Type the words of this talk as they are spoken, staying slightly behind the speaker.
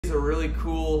a really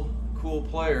cool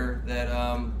player that,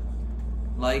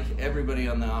 like everybody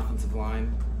on the offensive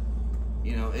line,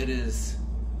 you know, it is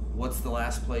what's the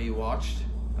last play you watched.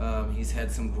 He's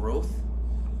had some growth.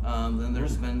 Then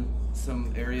there's been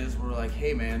some areas where like,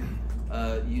 hey man,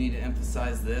 you need to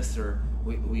emphasize this, or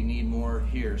we need more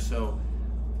here. So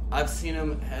I've seen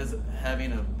him as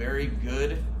having a very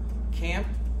good camp,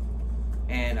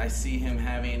 and I see him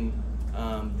having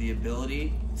the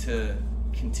ability to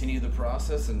continue the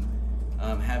process and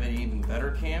have an even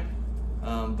better camp.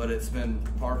 But it's been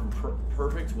far from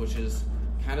perfect, which is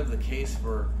kind of the case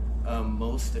for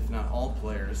most, if not all,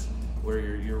 players, where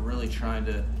you're really trying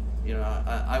to, you know,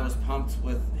 I was pumped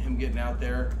with him getting out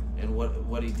there and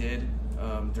what he did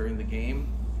during the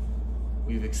game.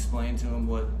 We've explained to him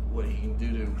what he can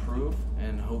do to improve,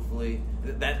 and hopefully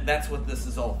that's what this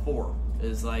is all for,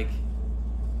 is like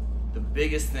the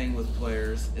biggest thing with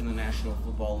players in the National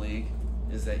Football League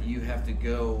is that you have to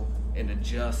go and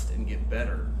adjust and get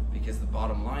better, because the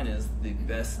bottom line is the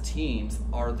best teams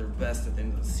are their best at the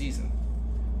end of the season,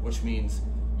 which means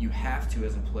you have to,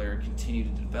 as a player, continue to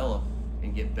develop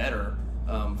and get better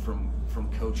from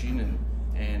coaching,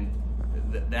 and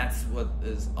that's what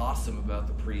is awesome about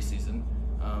the preseason,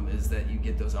 is that you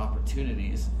get those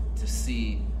opportunities to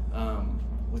see,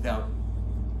 without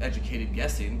educated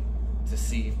guessing, to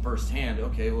see firsthand,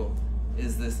 okay, well,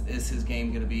 is his game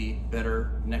going to be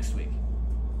better next week?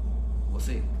 We'll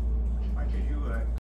see.